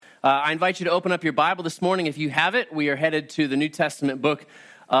I invite you to open up your Bible this morning. If you have it, we are headed to the New Testament book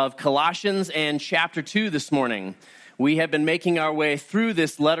of Colossians and chapter 2 this morning. We have been making our way through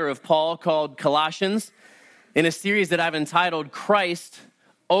this letter of Paul called Colossians in a series that I've entitled Christ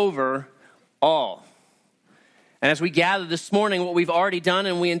Over All. And as we gather this morning, what we've already done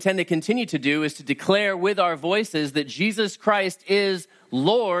and we intend to continue to do is to declare with our voices that Jesus Christ is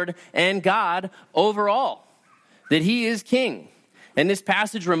Lord and God over all, that he is King. And this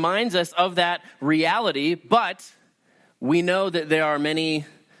passage reminds us of that reality, but we know that there are many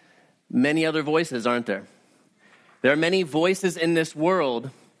other voices, aren't there? There are many voices in this world.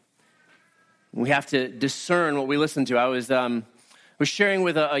 We have to discern what we listen to. I was sharing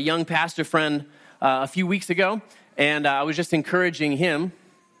with a young pastor friend a few weeks ago, and I was just encouraging him.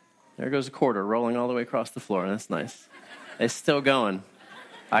 There goes a quarter rolling all the way across the floor. That's nice. It's still going.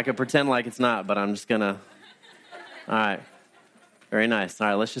 I could pretend like it's not, but I'm just going to. All right. Very nice. All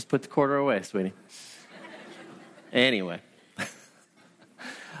right, let's just put the quarter away, sweetie. Anyway.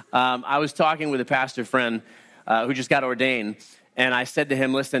 I was talking with a pastor friend who just got ordained, and I said to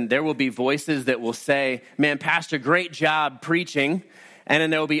him, listen, there will be voices that will say, man, pastor, great job preaching, and then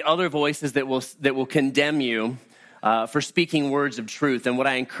there will be other voices that will condemn you for speaking words of truth. And what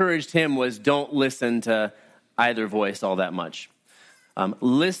I encouraged him was don't listen to either voice all that much.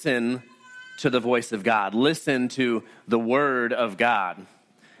 Listen to the voice of God. Listen to the word of God.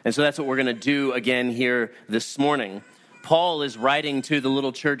 And so that's what we're going to do again here this morning. Paul is writing to the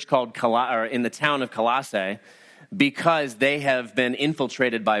little church called in the town of Colossae because they have been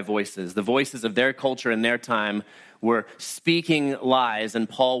infiltrated by voices. The voices of their culture and their time were speaking lies, and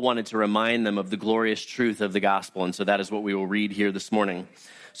Paul wanted to remind them of the glorious truth of the gospel. And so that is what we will read here this morning.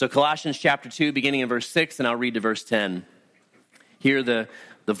 So Colossians chapter 2, beginning in verse 6, and I'll read to verse 10. Hear the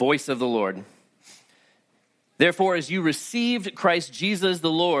voice of the Lord. Therefore, as you received Christ Jesus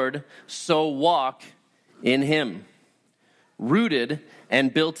the Lord, so walk in him, rooted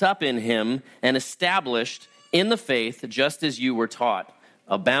and built up in him, and established in the faith just as you were taught,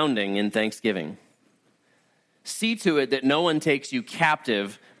 abounding in thanksgiving. See to it that no one takes you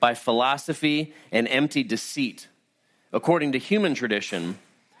captive by philosophy and empty deceit, according to human tradition,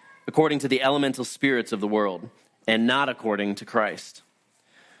 according to the elemental spirits of the world, and not according to Christ.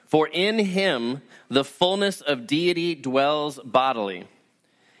 For in him the fullness of deity dwells bodily,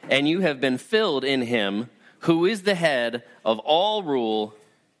 and you have been filled in him, who is the head of all rule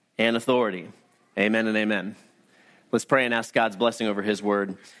and authority. Amen and amen. Let's pray and ask God's blessing over his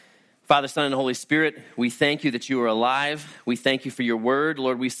word. Father, Son, and Holy Spirit, we thank you that you are alive. We thank you for your word.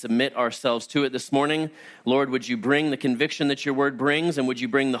 Lord, we submit ourselves to it this morning. Lord, would you bring the conviction that your word brings, and would you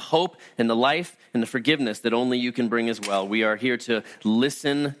bring the hope and the life and the forgiveness that only you can bring as well. We are here to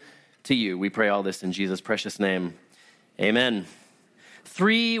listen to you. We pray all this in Jesus' precious name. Amen.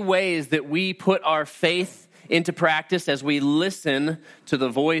 3 ways that we put our faith into practice as we listen to the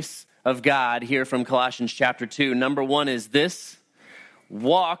voice of God here from Colossians chapter 2. Number 1 is this: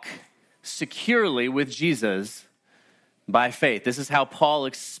 walk securely with Jesus by faith. This is how Paul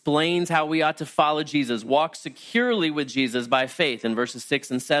explains how we ought to follow Jesus. Walk securely with Jesus by faith in verses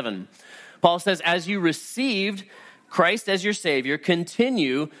 6 and 7. Paul says, as you received Christ as your Savior,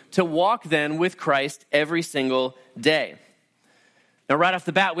 continue to walk then with Christ every single day. Now, right off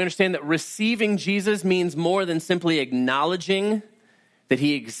the bat, we understand that receiving Jesus means more than simply acknowledging that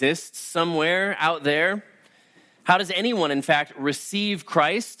he exists somewhere out there. How does anyone, in fact, receive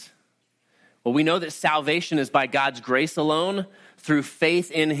Christ? Well, we know that salvation is by God's grace alone, through faith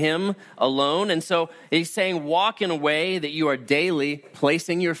in him alone. And so he's saying walk in a way that you are daily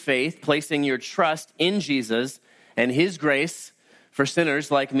placing your faith, placing your trust in Jesus and his grace for sinners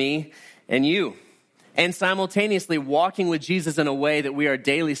like me and you. And simultaneously walking with Jesus in a way that we are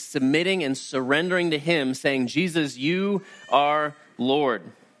daily submitting and surrendering to him, saying, Jesus, you are Lord.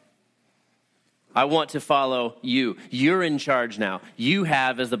 I want to follow you. You're in charge now. You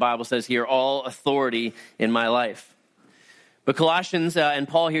have, as the Bible says here, all authority in my life. But Colossians and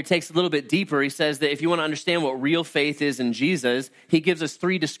Paul here takes a little bit deeper. He says that if you want to understand what real faith is in Jesus, he gives us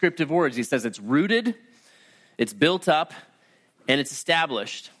 3 descriptive words. He says it's rooted, it's built up, and it's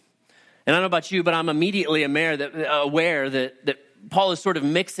established. And I don't know about you, but I'm immediately aware that Paul is sort of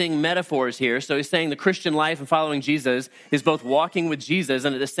mixing metaphors here. So he's saying the Christian life and following Jesus is both walking with Jesus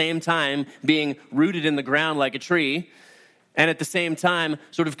and at the same time being rooted in the ground like a tree, and at the same time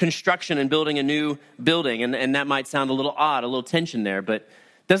sort of construction and building a new building. And that might sound a little odd, a little tension there, but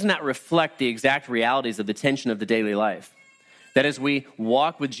doesn't that reflect the exact realities of the tension of the daily life? That as we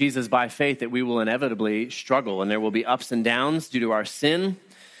walk with Jesus by faith, that we will inevitably struggle, and there will be ups and downs due to our sin,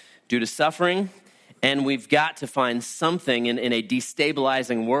 due to suffering, And we've got to find something in a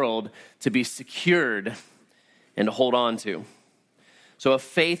destabilizing world to be secured and to hold on to. So a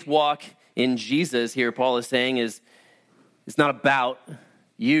faith walk in Jesus here, Paul is saying, is it's not about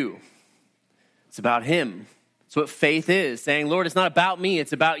you. It's about him. That's what faith is, saying, Lord, it's not about me,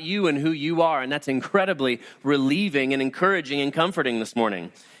 it's about you and who you are. And that's incredibly relieving and encouraging and comforting this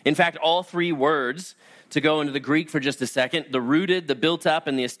morning. In fact, all three words, to go into the Greek for just a second, the rooted, the built up,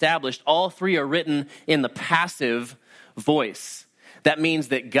 and the established, all three are written in the passive voice. That means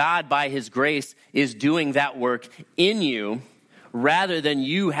that God, by his grace, is doing that work in you rather than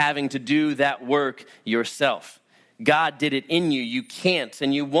you having to do that work yourself. God did it in you. You can't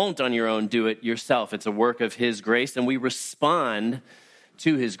and you won't on your own do it yourself. It's a work of his grace, and we respond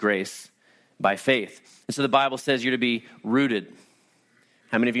to his grace by faith. And so the Bible says you're to be rooted.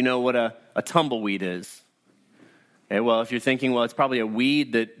 How many of you know what a tumbleweed is? Okay, well, if you're thinking, well, it's probably a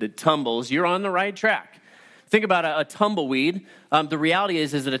weed that tumbles, you're on the right track. Think about a tumbleweed. The reality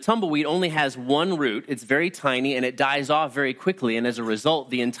is that a tumbleweed only has one root. It's very tiny, and it dies off very quickly. And as a result,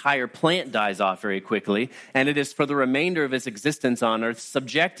 the entire plant dies off very quickly. And it is for the remainder of its existence on earth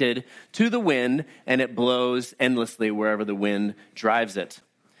subjected to the wind, and it blows endlessly wherever the wind drives it.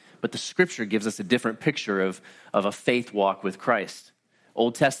 But the scripture gives us a different picture of a faith walk with Christ.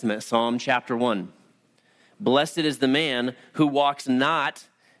 Old Testament, Psalm chapter 1. Blessed is the man who walks not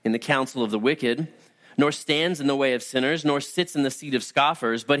in the counsel of the wicked, nor stands in the way of sinners, nor sits in the seat of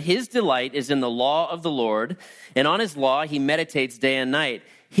scoffers, but his delight is in the law of the Lord, and on his law he meditates day and night.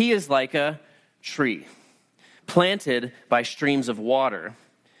 He is like a tree planted by streams of water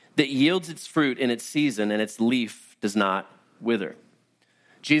that yields its fruit in its season, and its leaf does not wither.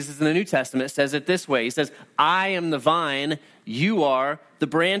 Jesus in the New Testament says it this way. He says, I am the vine, you are the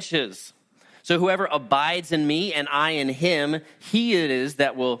branches. So whoever abides in me and I in him, he it is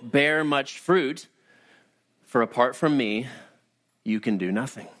that will bear much fruit. For apart from me, you can do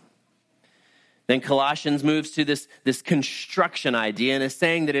nothing. Then Colossians moves to this construction idea and is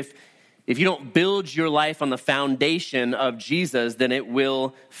saying that if you don't build your life on the foundation of Jesus, then it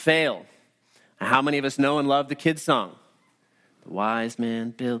will fail. How many of us know and love the kids' song? The wise man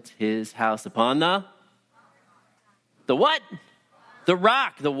built his house upon the what? The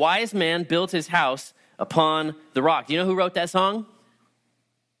rock. The wise man built his house upon the rock. Do you know who wrote that song?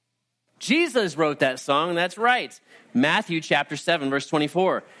 Jesus wrote that song. That's right. Matthew chapter 7, verse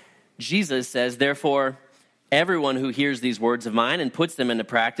 24. Jesus says, therefore, everyone who hears these words of mine and puts them into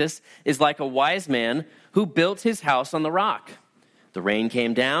practice is like a wise man who built his house on the rock. The rain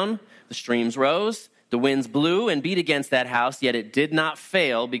came down, the streams rose, the winds blew and beat against that house, yet it did not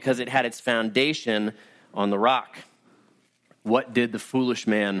fail because it had its foundation on the rock. What did the foolish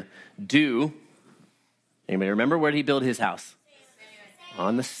man do? Anybody remember? Where did he build his house?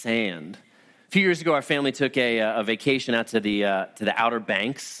 On the sand. A few years ago, our family took a vacation out to the Outer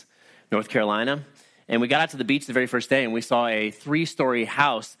Banks, North Carolina. And we got out to the beach the very first day, and we saw a 3-story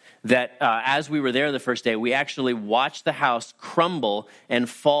house that, as we were there the first day, we actually watched the house crumble and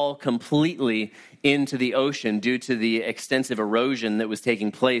fall completely into the ocean due to the extensive erosion that was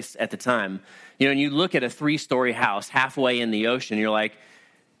taking place at the time. You know, and you look at a 3-story house halfway in the ocean, you're like,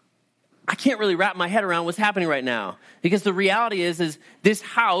 I can't really wrap my head around what's happening right now. Because the reality is this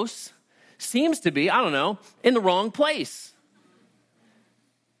house seems to be, I don't know, in the wrong place.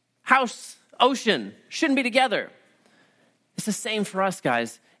 House, ocean, shouldn't be together. It's the same for us,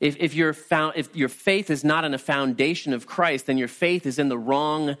 guys. If your faith is not in a foundation of Christ, then your faith is in the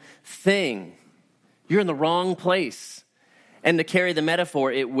wrong thing. You're in the wrong place. And to carry the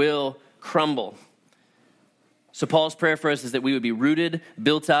metaphor, it will crumble. So Paul's prayer for us is that we would be rooted,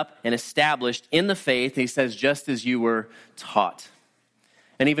 built up, and established in the faith. He says, just as you were taught.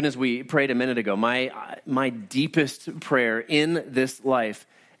 And even as we prayed a minute ago, my deepest prayer in this life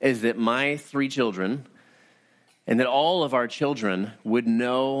is that my 3 children and that all of our children would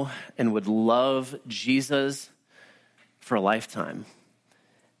know and would love Jesus for a lifetime.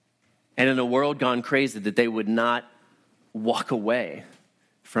 And in a world gone crazy, that they would not walk away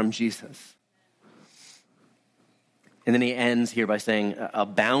from Jesus. And then he ends here by saying,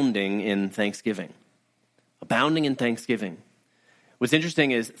 abounding in thanksgiving. Abounding in thanksgiving. What's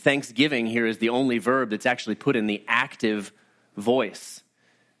interesting is thanksgiving here is the only verb that's actually put in the active voice.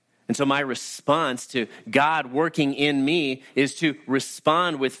 And so my response to God working in me is to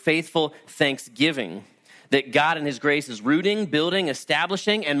respond with faithful thanksgiving. That God in his grace is rooting, building,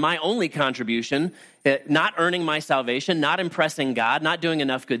 establishing, and my only contribution, not earning my salvation, not impressing God, not doing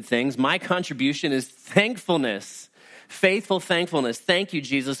enough good things. My contribution is thankfulness, faithful thankfulness. Thank you,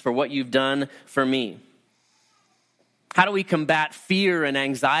 Jesus, for what you've done for me. How do we combat fear and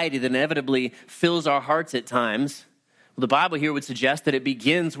anxiety that inevitably fills our hearts at times? Well, the Bible here would suggest that it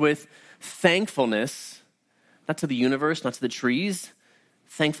begins with thankfulness, not to the universe, not to the trees,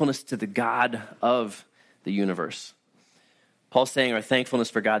 thankfulness to the God of the universe. Paul's saying our thankfulness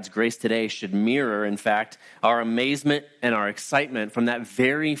for God's grace today should mirror, in fact, our amazement and our excitement from that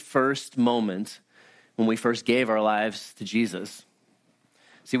very first moment when we first gave our lives to Jesus.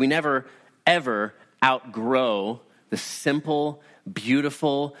 See, we never, ever outgrow the simple,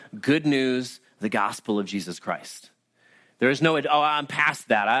 beautiful, good news, the gospel of Jesus Christ. There is no, I'm past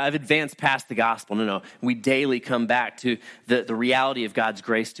that. I've advanced past the gospel. No. We daily come back to the reality of God's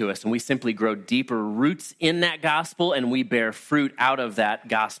grace to us, and we simply grow deeper roots in that gospel, and we bear fruit out of that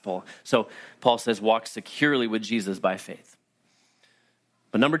gospel. So Paul says, walk securely with Jesus by faith.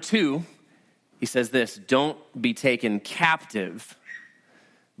 But number 2, he says this, don't be taken captive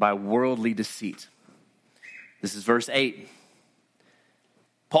by worldly deceit. This is verse 8.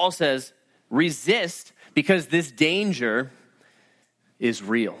 Paul says, resist because this danger is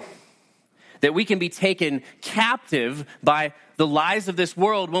real. That we can be taken captive by the lies of this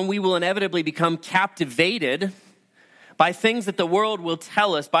world when we will inevitably become captivated by things that the world will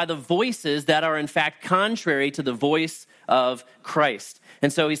tell us, by the voices that are in fact contrary to the voice of Christ.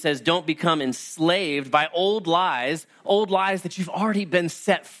 And so he says, don't become enslaved by old lies that you've already been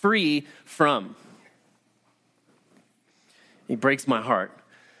set free from. It breaks my heart.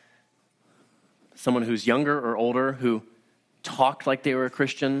 Someone who's younger or older who talked like they were a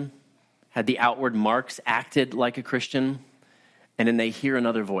Christian, had the outward marks, acted like a Christian, and then they hear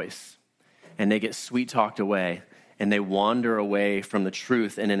another voice and they get sweet talked away and they wander away from the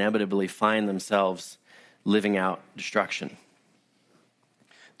truth and inevitably find themselves living out destruction.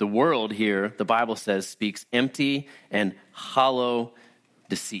 The world here, the Bible says, speaks empty and hollow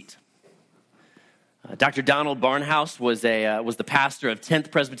deceit. Dr. Donald Barnhouse was the pastor of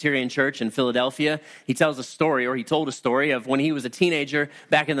 10th Presbyterian Church in Philadelphia. He told a story of when he was a teenager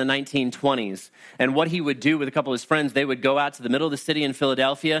back in the 1920s. And what he would do with a couple of his friends, they would go out to the middle of the city in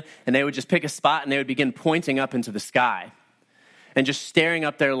Philadelphia, and they would just pick a spot, and they would begin pointing up into the sky and just staring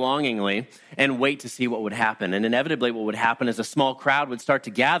up there longingly and wait to see what would happen. And inevitably what would happen is a small crowd would start to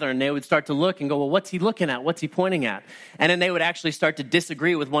gather, and they would start to look and go, well, what's he looking at? What's he pointing at? And then they would actually start to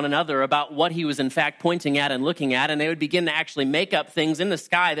disagree with one another about what he was in fact pointing at and looking at, and they would begin to actually make up things in the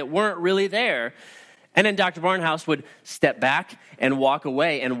sky that weren't really there. And then Dr. Barnhouse would step back and walk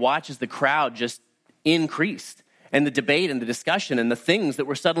away and watch as the crowd just increased. And the debate and the discussion and the things that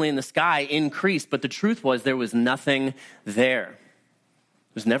were suddenly in the sky increased. But the truth was there was nothing there.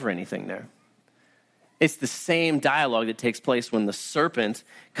 There's never anything there. It's the same dialogue that takes place when the serpent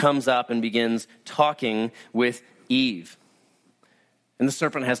comes up and begins talking with Eve. And the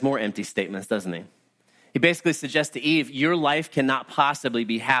serpent has more empty statements, doesn't he? He basically suggests to Eve, your life cannot possibly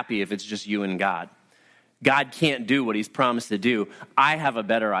be happy if it's just you and God. God can't do what he's promised to do. I have a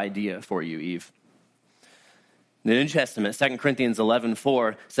better idea for you, Eve. In the New Testament, 2 Corinthians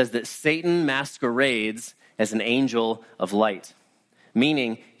 11:4 says that Satan masquerades as an angel of light,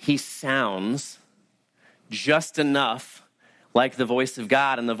 meaning he sounds just enough like the voice of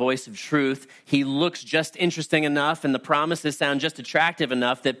God and the voice of truth. He looks just interesting enough and the promises sound just attractive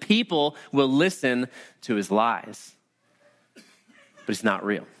enough that people will listen to his lies. But it's not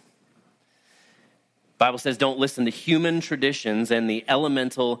real. The Bible says don't listen to human traditions and the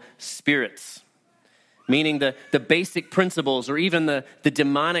elemental spirits, meaning the basic principles or even the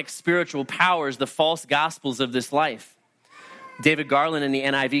demonic spiritual powers, the false gospels of this life. David Garland in the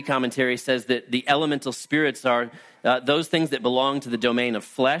NIV commentary says that the elemental spirits are those things that belong to the domain of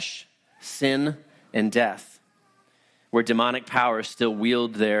flesh, sin, and death, where demonic powers still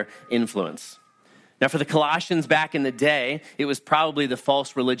wield their influence. Now, for the Colossians back in the day, it was probably the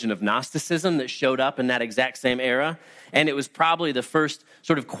false religion of Gnosticism that showed up in that exact same era. And it was probably the first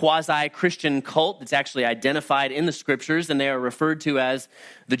sort of quasi-Christian cult that's actually identified in the scriptures, and they are referred to as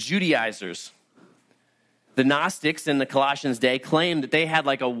the Judaizers. The Gnostics in the Colossians day claimed that they had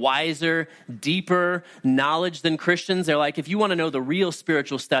like a wiser, deeper knowledge than Christians. They're like, if you want to know the real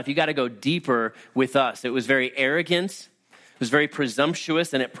spiritual stuff, you got to go deeper with us. It was very arrogant. It was very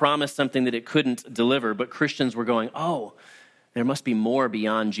presumptuous, and it promised something that it couldn't deliver. But Christians were going, oh, there must be more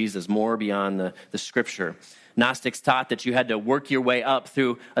beyond Jesus, more beyond the scripture. Gnostics taught that you had to work your way up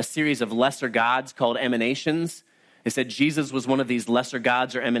through a series of lesser gods called emanations. They said Jesus was one of these lesser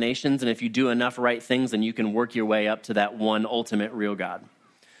gods or emanations, and if you do enough right things, then you can work your way up to that one ultimate real God.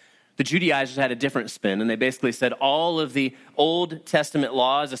 The Judaizers had a different spin, and they basically said all of the Old Testament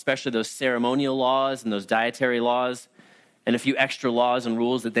laws, especially those ceremonial laws and those dietary laws, and a few extra laws and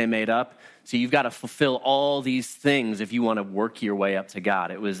rules that they made up. So you've got to fulfill all these things if you want to work your way up to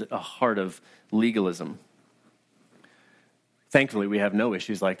God. It was a heart of legalism. Thankfully, we have no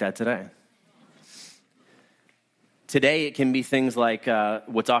issues like that today. Today, it can be things like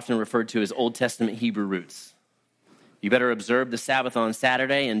what's often referred to as Old Testament Hebrew roots. You better observe the Sabbath on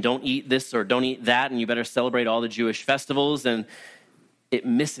Saturday and don't eat this or don't eat that, and you better celebrate all the Jewish festivals, and it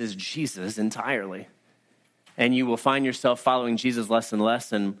misses Jesus entirely. And you will find yourself following Jesus less and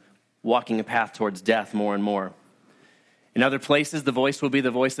less and walking a path towards death more and more. In other places, the voice will be the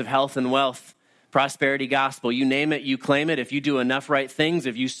voice of health and wealth, prosperity gospel. You name it, you claim it. If you do enough right things,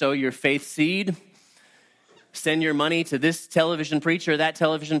 if you sow your faith seed, send your money to this television preacher, that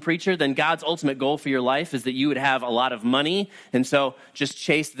television preacher, then God's ultimate goal for your life is that you would have a lot of money. And so just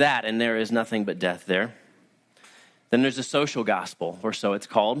chase that, and there is nothing but death there. Then there's a social gospel, or so it's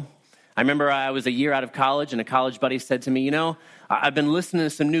called. I remember I was a year out of college, and a college buddy said to me, you know, I've been listening to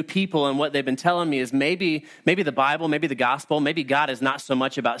some new people, and what they've been telling me is maybe the Bible, maybe the gospel, maybe God is not so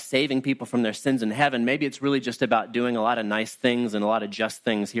much about saving people from their sins in heaven. Maybe it's really just about doing a lot of nice things and a lot of just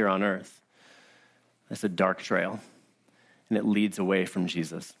things here on earth. That's a dark trail, and it leads away from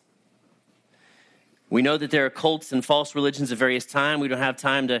Jesus. We know that there are cults and false religions of various times. We don't have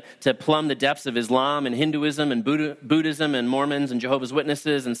time to plumb the depths of Islam and Hinduism and Buddhism and Mormons and Jehovah's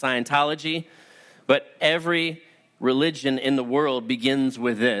Witnesses and Scientology. But every religion in the world begins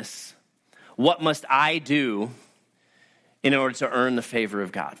with this: what must I do in order to earn the favor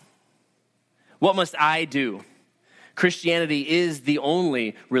of God? What must I do? Christianity is the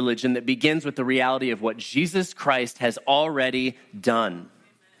only religion that begins with the reality of what Jesus Christ has already done.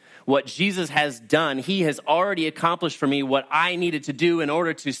 What Jesus has done, he has already accomplished for me what I needed to do in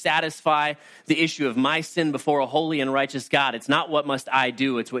order to satisfy the issue of my sin before a holy and righteous God. It's not what must I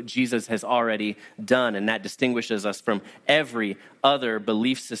do, it's what Jesus has already done, and that distinguishes us from every other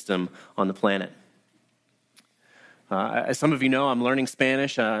belief system on the planet. As some of you know, I'm learning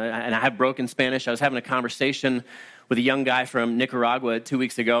Spanish, and I have broken Spanish. I was having a conversation with a young guy from Nicaragua 2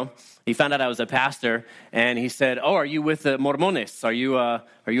 weeks ago. He found out I was a pastor, and he said, "Oh, are you with the Mormones? Are you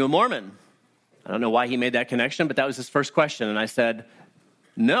a Mormon?" I don't know why he made that connection, but that was his first question, and I said,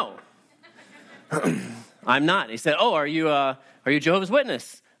 "No, I'm not." He said, "Oh, are you a Jehovah's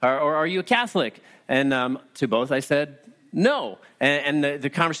Witness, or are you a Catholic?" And to both, I said, "No." And the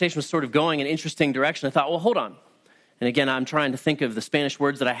conversation was sort of going in an interesting direction. I thought, well, hold on. And again, I'm trying to think of the Spanish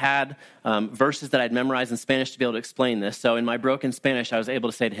words that I had, verses that I'd memorized in Spanish to be able to explain this. So in my broken Spanish, I was able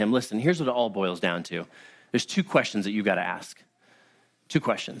to say to him, listen, here's what it all boils down to. There's 2 questions that you've got to ask. 2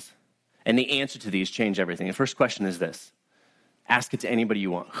 questions. And the answer to these change everything. The first question is this. Ask it to anybody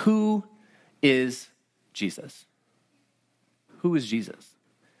you want. Who is Jesus? Who is Jesus?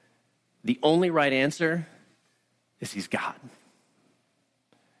 The only right answer is he's God.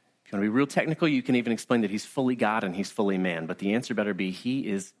 If you want to be real technical, you can even explain that he's fully God and he's fully man. But the answer better be he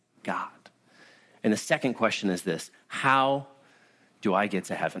is God. And the second question is this: how do I get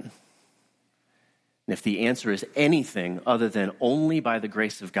to heaven? And if the answer is anything other than only by the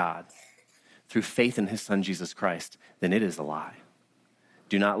grace of God, through faith in his son Jesus Christ, then it is a lie.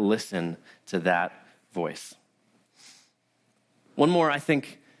 Do not listen to that voice. One more, I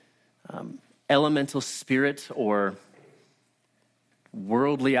think, elemental spirit or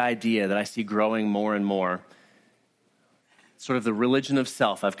worldly idea that I see growing more and more. Sort of the religion of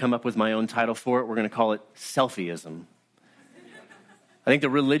self. I've come up with my own title for it. We're going to call it selfieism. I think the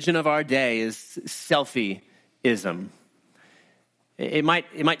religion of our day is selfieism. It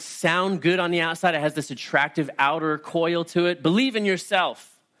might sound good on the outside. It has this attractive outer coil to it. Believe in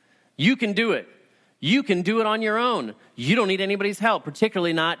yourself. You can do it. You can do it on your own. You don't need anybody's help,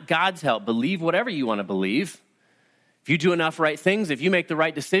 particularly not God's help. Believe whatever you want to believe. If you do enough right things, if you make the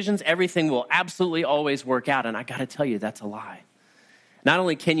right decisions, everything will absolutely always work out. And I got to tell you, that's a lie. Not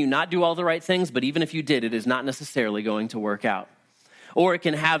only can you not do all the right things, but even if you did, it is not necessarily going to work out. Or it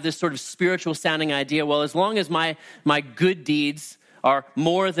can have this sort of spiritual sounding idea, well, as long as my good deeds are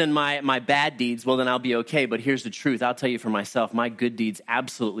more than my bad deeds, well, then I'll be okay. But here's the truth. I'll tell you for myself, my good deeds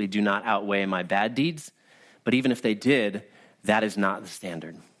absolutely do not outweigh my bad deeds. But even if they did, that is not the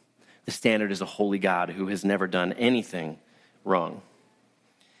standard. The standard is a holy God who has never done anything wrong.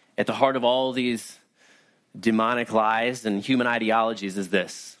 At the heart of all these demonic lies and human ideologies is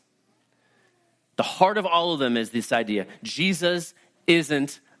this. The heart of all of them is this idea: Jesus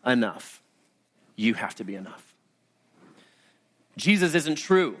isn't enough. You have to be enough. Jesus isn't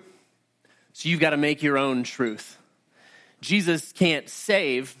true, so you've got to make your own truth. Jesus can't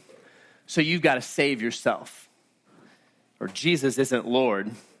save, so you've got to save yourself. Or Jesus isn't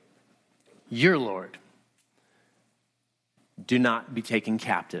Lord, you're Lord. do not be taken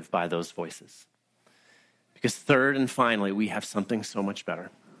captive by those voices. Because third and finally, we have something so much better.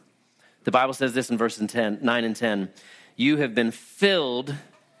 The Bible says this in verses 9 and 10. You have been filled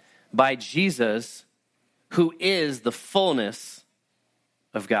by Jesus, who is the fullness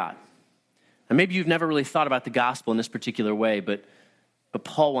of God. And maybe you've never really thought about the gospel in this particular way, but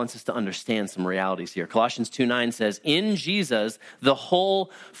Paul wants us to understand some realities here. Colossians 2:9 says, in Jesus, the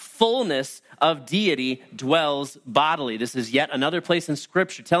whole fullness of deity dwells bodily. This is yet another place in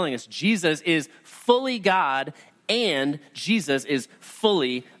Scripture telling us Jesus is fully God and Jesus is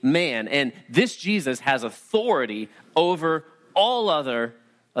fully man. And this Jesus has authority over all other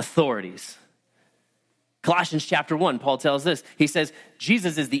authorities. Colossians chapter 1, Paul tells this. He says,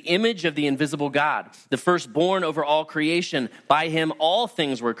 Jesus is the image of the invisible God, the firstborn over all creation. By him all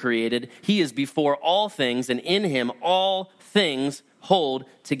things were created. He is before all things, and in him all things hold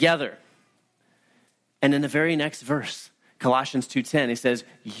together. And in the very next verse, Colossians 2:10, he says,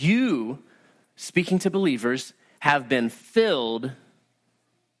 you, speaking to believers, have been filled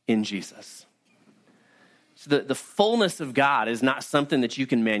in Jesus. So the fullness of God is not something that you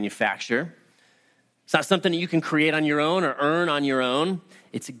can manufacture. It's not something that you can create on your own or earn on your own.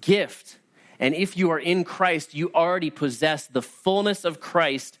 It's a gift. And if you are in Christ, you already possess the fullness of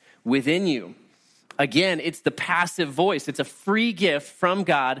Christ within you. Again, it's the passive voice. It's a free gift from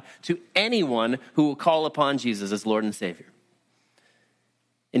God to anyone who will call upon Jesus as Lord and Savior.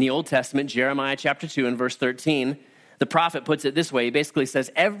 In the Old Testament, Jeremiah chapter 2 and verse 13, the prophet puts it this way. He basically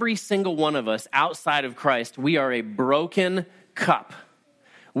says, every single one of us outside of Christ, we are a broken cup.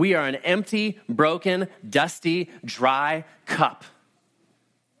 We are an empty, broken, dusty, dry cup.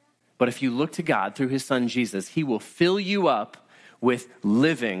 But if you look to God through his son Jesus, he will fill you up with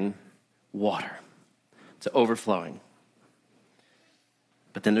living water to overflowing.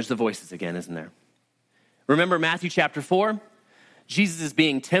 But then there's the voices again, isn't there? Remember Matthew chapter 4? Jesus is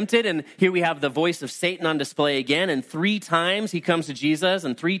being tempted, and here we have the voice of Satan on display again, and 3 times he comes to Jesus,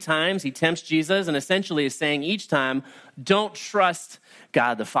 and 3 times he tempts Jesus, and essentially is saying each time, don't trust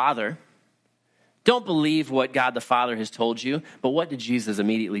God the Father. Don't believe what God the Father has told you. But what did Jesus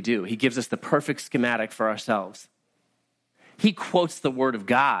immediately do? He gives us the perfect schematic for ourselves. He quotes the word of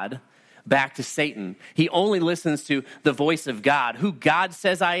God back to Satan. He only listens to the voice of God. Who God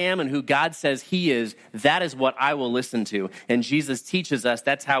says I am and who God says he is, that is what I will listen to. And Jesus teaches us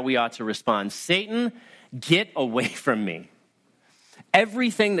that's how we ought to respond. Satan, get away from me.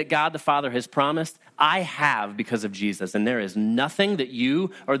 Everything that God the Father has promised, I have because of Jesus. And there is nothing that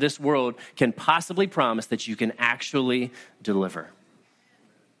you or this world can possibly promise that you can actually deliver.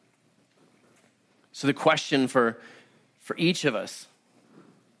 So the question for each of us,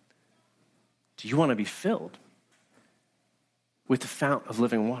 do you want to be filled with the fount of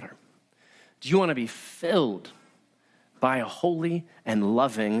living water? Do you want to be filled by a holy and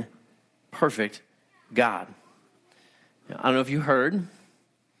loving, perfect God? I don't know if you heard,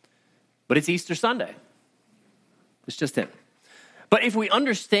 but it's Easter Sunday. It's just it. But if we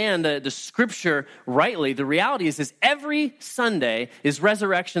understand the scripture rightly, the reality is every Sunday is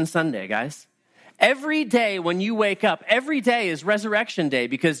Resurrection Sunday, guys. Every day when you wake up, every day is Resurrection Day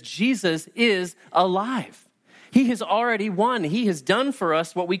because Jesus is alive. He has already won. He has done for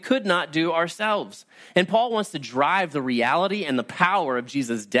us what we could not do ourselves. And Paul wants to drive the reality and the power of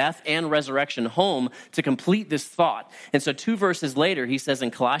Jesus' death and resurrection home to complete this thought. And so 2 verses later, he says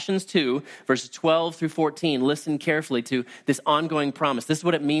in Colossians 2, verses 12 through 14, listen carefully to this ongoing promise. This is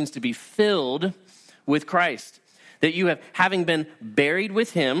what it means to be filled with Christ. That you have, having been buried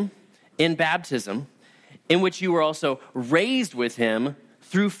with him in baptism, in which you were also raised with him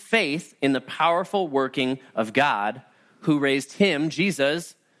through faith in the powerful working of God who raised him,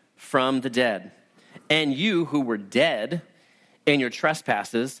 Jesus, from the dead. And you who were dead in your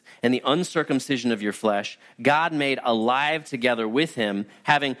trespasses and the uncircumcision of your flesh, God made alive together with him,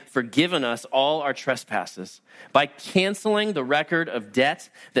 having forgiven us all our trespasses by canceling the record of debt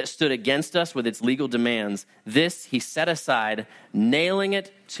that stood against us with its legal demands. This he set aside, nailing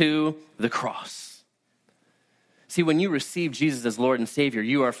it to the cross. See, when you receive Jesus as Lord and Savior,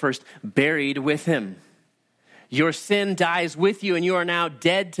 you are first buried with him. Your sin dies with you, and you are now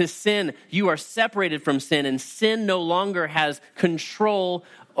dead to sin. You are separated from sin, and sin no longer has control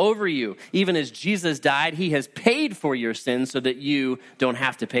over you. Even as Jesus died, he has paid for your sin so that you don't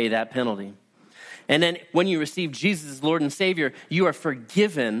have to pay that penalty. And then when you receive Jesus as Lord and Savior, you are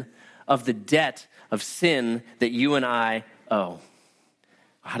forgiven of the debt of sin that you and I owe.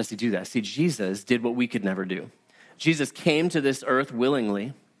 How does he do that? See, Jesus did what we could never do. Jesus came to this earth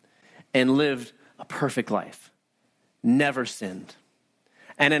willingly and lived a perfect life. Never sinned.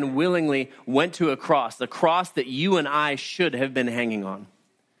 and then willingly went to a cross, the cross that you and I should have been hanging on.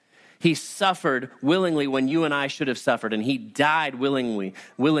 He suffered willingly when you and I should have suffered, and he died willingly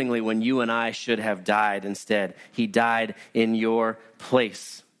when you and I should have died instead. He died in your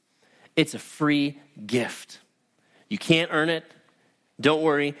place. It's a free gift. You can't earn it. Don't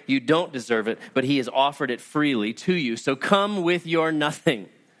worry, you don't deserve it, but he has offered it freely to you. So come with your nothing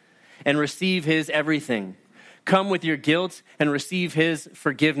and receive his everything. Come with your guilt and receive his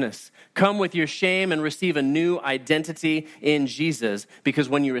forgiveness. Come with your shame and receive a new identity in Jesus. Because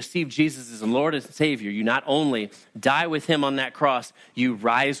when you receive Jesus as Lord and Savior, you not only die with him on that cross, you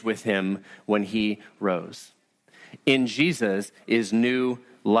rise with him when he rose. In Jesus is new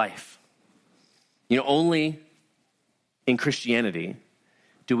life. Only in Christianity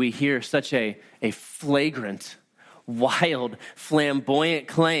do we hear such a flagrant, wild, flamboyant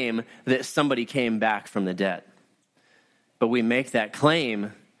claim that somebody came back from the dead. But we make that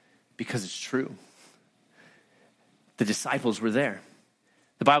claim because it's true. The disciples were there.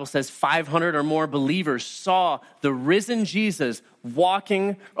 The Bible says 500 or more believers saw the risen Jesus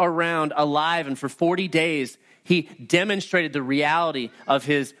walking around alive, and for 40 days, he demonstrated the reality of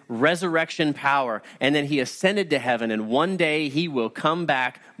his resurrection power, and then he ascended to heaven, and one day he will come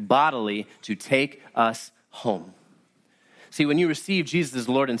back bodily to take us home. See, when you receive Jesus as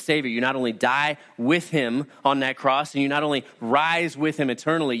Lord and Savior, you not only die with him on that cross, and you not only rise with him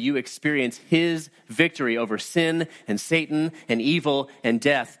eternally, you experience his victory over sin and Satan and evil and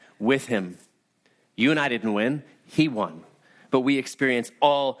death with him. You and I didn't win, he won. But we experience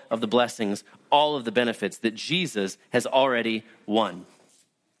all of the blessings, all of the benefits that Jesus has already won.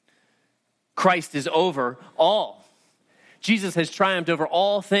 Christ is over all. Jesus has triumphed over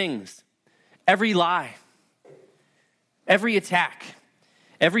all things. Every lie, every attack,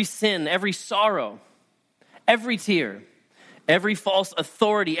 every sin, every sorrow, every tear, every false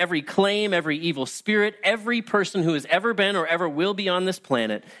authority, every claim, every evil spirit, every person who has ever been or ever will be on this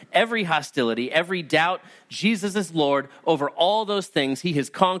planet, every hostility, every doubt, Jesus is Lord over all those things. He has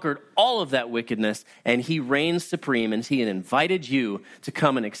conquered all of that wickedness, and he reigns supreme, and he has invited you to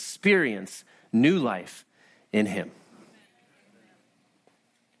come and experience new life in him.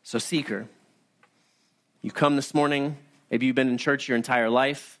 So seeker, you come this morning, maybe you've been in church your entire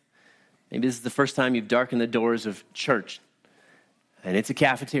life. Maybe this is the first time you've darkened the doors of church, and it's a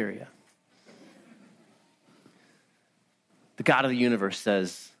cafeteria. The God of the universe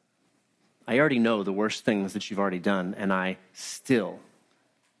says, I already know the worst things that you've already done, and I still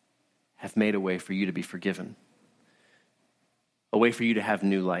have made a way for you to be forgiven, a way for you to have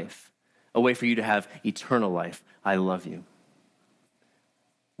new life, a way for you to have eternal life. I love you.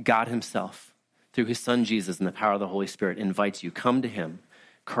 God himself, through his son Jesus and the power of the Holy Spirit, invites you. Come to him.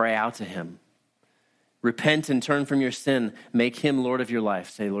 Cry out to him. Repent and turn from your sin. Make him Lord of your life.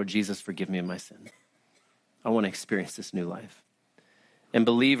 Say, Lord Jesus, forgive me of my sin. I want to experience this new life. And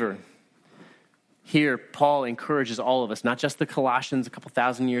believer, here Paul encourages all of us, not just the Colossians a couple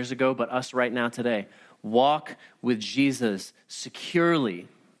thousand years ago, but us right now today. Walk with Jesus securely,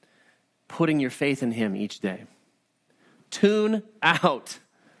 putting your faith in him each day. Tune out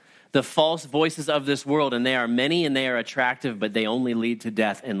the false voices of this world, and they are many and they are attractive, but they only lead to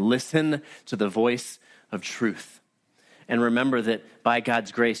death. And listen to the voice of truth. And remember that by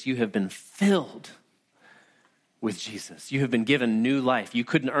God's grace, you have been filled with Jesus. You have been given new life. You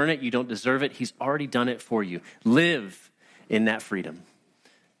couldn't earn it. You don't deserve it. He's already done it for you. Live in that freedom.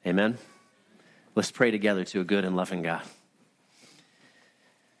 Amen. Let's pray together to a good and loving God.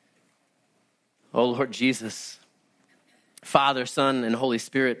 Oh, Lord Jesus, Father, Son, and Holy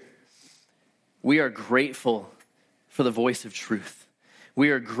Spirit, we are grateful for the voice of truth.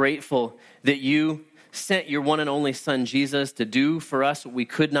 We are grateful that you sent your one and only Son, Jesus, to do for us what we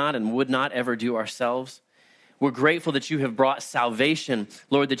could not and would not ever do ourselves. We're grateful that you have brought salvation,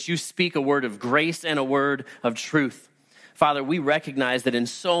 Lord, that you speak a word of grace and a word of truth. Father, we recognize that in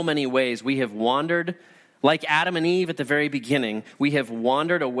so many ways we have wandered, like Adam and Eve at the very beginning. We have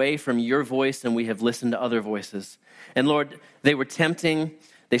wandered away from your voice and we have listened to other voices. And Lord, they were tempting.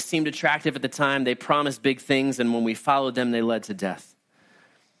 They seemed attractive at the time. They promised big things, and when we followed them, they led to death.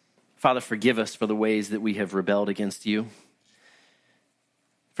 Father, forgive us for the ways that we have rebelled against you.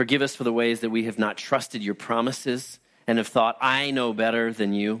 Forgive us for the ways that we have not trusted your promises and have thought, I know better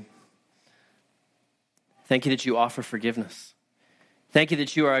than you. Thank you that you offer forgiveness. Thank you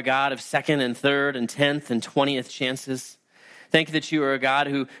that you are a God of second and third and 10th and 20th chances. Thank you that you are a God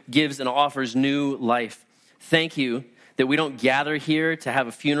who gives and offers new life. Thank you that we don't gather here to have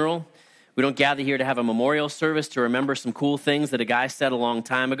a funeral, We don't gather here to have a memorial service to remember some cool things that a guy said a long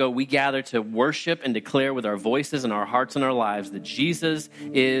time ago. We gather to worship and declare with our voices and our hearts and our lives that Jesus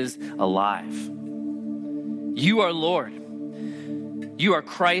is alive. You are Lord. You are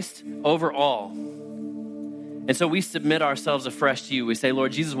Christ over all. And so we submit ourselves afresh to you. We say,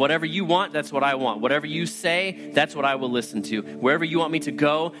 Lord Jesus, whatever you want, that's what I want. Whatever you say, that's what I will listen to. Wherever you want me to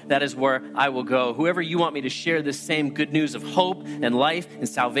go, that is where I will go. Whoever you want me to share this same good news of hope and life and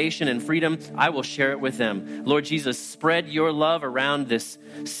salvation and freedom, I will share it with them. Lord Jesus, spread your love around this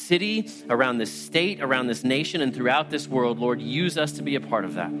city, around this state, around this nation, and throughout this world. Lord, use us to be a part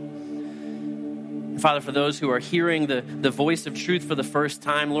of that. Father, for those who are hearing the voice of truth for the first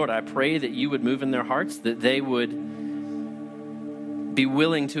time, Lord, I pray that you would move in their hearts, that they would be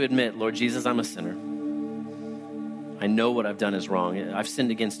willing to admit, Lord Jesus, I'm a sinner. I know what I've done is wrong. I've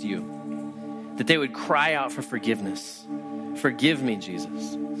sinned against you. That they would cry out for forgiveness. Forgive me,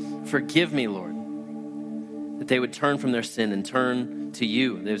 Jesus. Forgive me, Lord. That they would turn from their sin and turn to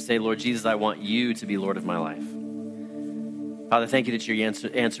you. They would say, Lord Jesus, I want you to be Lord of my life. Father, thank you that your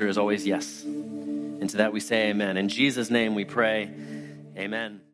answer is always yes. And to that we say amen. In Jesus' name we pray, amen.